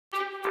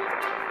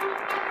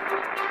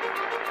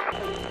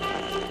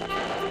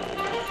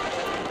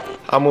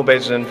I'm Will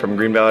Basin from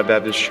Green Valley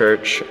Baptist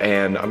Church,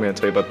 and I'm going to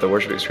tell you about the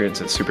worship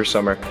experience at Super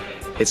Summer.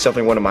 It's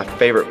definitely one of my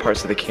favorite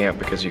parts of the camp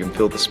because you can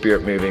feel the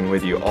Spirit moving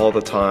with you all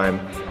the time.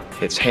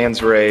 It's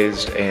hands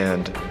raised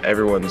and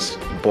everyone's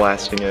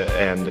blasting it,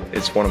 and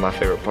it's one of my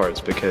favorite parts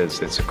because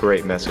it's a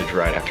great message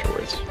right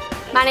afterwards.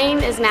 My name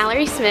is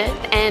Mallory Smith,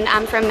 and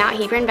I'm from Mount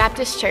Hebron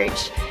Baptist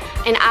Church,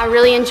 and I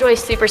really enjoy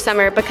Super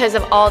Summer because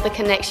of all the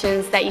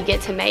connections that you get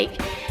to make.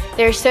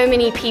 There are so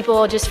many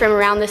people just from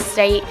around the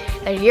state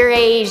that are your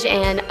age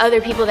and other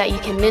people that you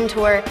can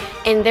mentor,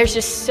 and there's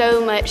just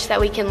so much that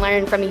we can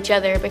learn from each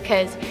other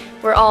because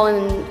we're all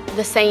in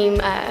the same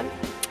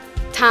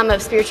time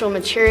of spiritual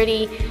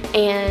maturity,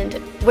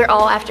 and we're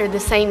all after the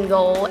same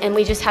goal, and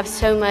we just have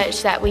so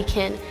much that we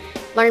can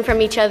learn from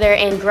each other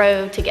and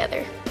grow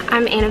together.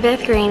 I'm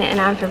Annabeth Green,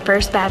 and I'm from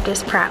First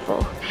Baptist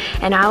Prattville,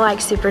 and I like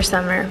Super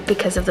Summer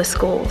because of the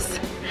schools.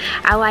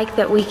 I like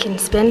that we can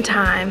spend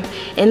time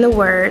in the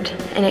Word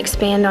and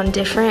expand on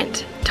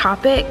different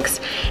topics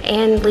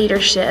and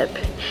leadership,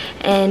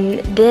 and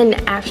then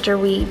after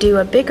we do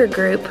a bigger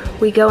group,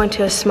 we go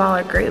into a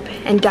smaller group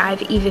and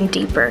dive even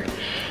deeper,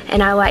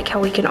 and I like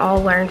how we can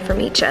all learn from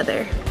each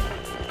other.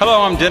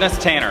 Hello, I'm Dennis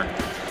Tanner.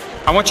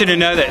 I want you to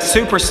know that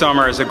Super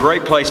Summer is a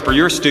great place for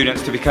your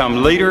students to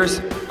become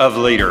leaders of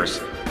leaders.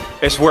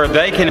 It's where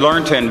they can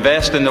learn to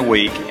invest in the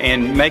week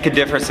and make a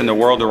difference in the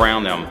world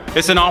around them.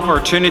 It's an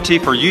opportunity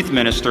for youth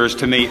ministers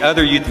to meet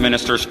other youth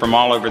ministers from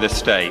all over the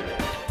state,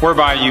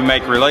 whereby you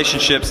make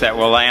relationships that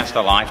will last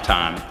a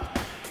lifetime.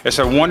 It's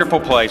a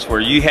wonderful place where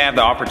you have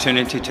the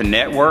opportunity to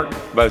network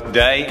both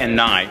day and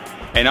night,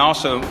 and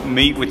also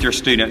meet with your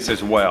students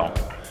as well.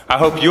 I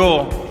hope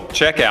you'll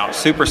check out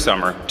Super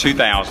Summer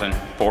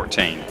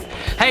 2014.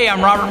 Hey,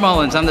 I'm Robert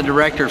Mullins. I'm the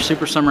director of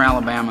Super Summer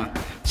Alabama.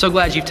 So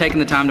glad you've taken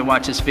the time to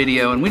watch this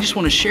video, and we just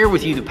want to share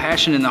with you the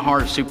passion and the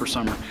heart of Super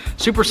Summer.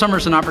 Super Summer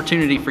is an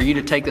opportunity for you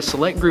to take a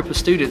select group of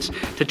students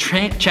to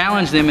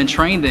challenge them and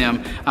train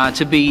them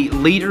to be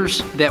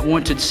leaders that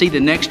want to see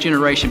the next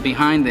generation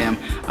behind them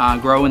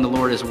grow in the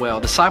Lord as well.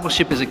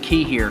 Discipleship is a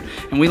key here,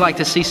 and we like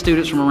to see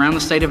students from around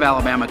the state of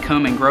Alabama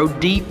come and grow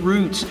deep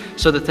roots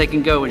so that they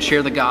can go and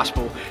share the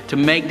gospel to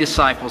make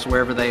disciples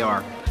wherever they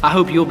are. I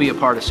hope you'll be a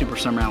part of Super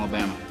Summer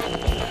Alabama.